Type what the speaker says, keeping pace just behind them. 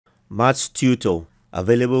Maths Tutor,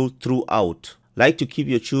 available throughout. Like to keep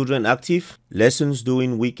your children active? Lessons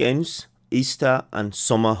during weekends, Easter, and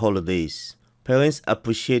summer holidays. Parents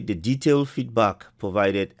appreciate the detailed feedback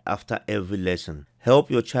provided after every lesson. Help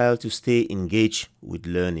your child to stay engaged with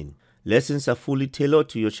learning. Lessons are fully tailored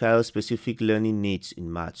to your child's specific learning needs in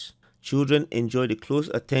maths. Children enjoy the close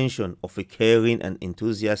attention of a caring and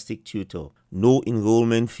enthusiastic tutor. No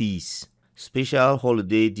enrollment fees. Special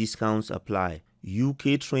holiday discounts apply.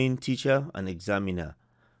 UK trained teacher and examiner.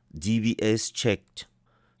 DBS checked.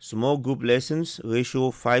 Small group lessons, ratio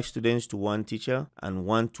 5 students to 1 teacher, and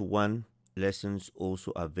 1-to-1 lessons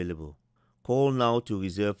also available. Call now to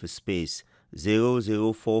reserve a space.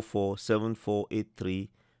 0044 7483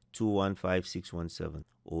 215617,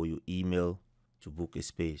 or you email to book a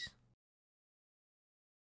space.